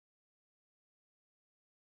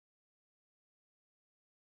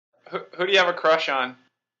Who do you have a crush on?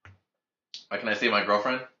 Can I say my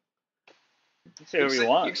girlfriend? Say whatever you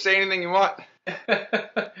want. You can say anything you want.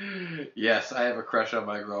 Yes, I have a crush on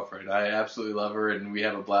my girlfriend. I absolutely love her, and we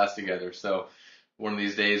have a blast together. So one of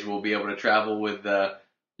these days we'll be able to travel with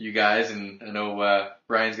you guys, and I know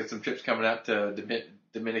Brian's got some trips coming up to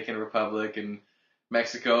Dominican Republic and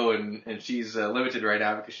Mexico, and she's limited right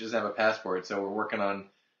now because she doesn't have a passport. So we're working on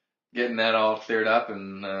getting that all cleared up,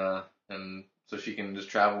 and so she can just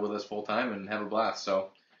travel with us full time and have a blast. So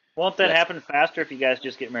Won't that happen faster if you guys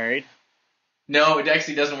just get married? no, it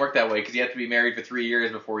actually doesn't work that way because you have to be married for 3 years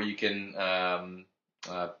before you can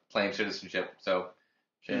claim citizenship. So,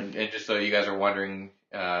 and just so you guys are wondering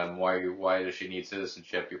why does she need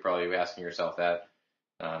citizenship, you're probably asking yourself that.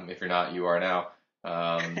 If you're not, you are now.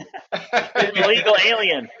 An illegal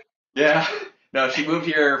alien. Yeah. No, she moved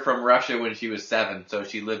here from Russia when she was 7, so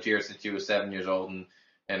she lived here since she was 7 years old,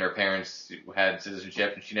 and her parents had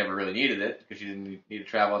citizenship, and she never really needed it because she didn't need to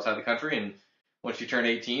travel outside the country. And once she turned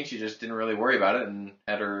 18, she just didn't really worry about it and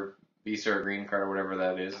had her visa or green card or whatever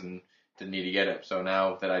that is, and didn't need to get it. So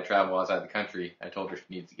now that I travel outside the country, I told her she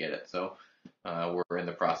needs to get it. So we're in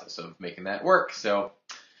the process of making that work. So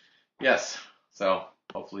yes, so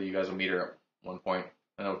hopefully you guys will meet her at one point.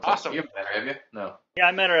 I know, Awesome. You haven't met her, have you? No. Yeah,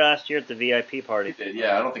 I met her last year at the VIP party. You did.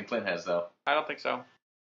 Yeah, I don't think Clint has though. I don't think so.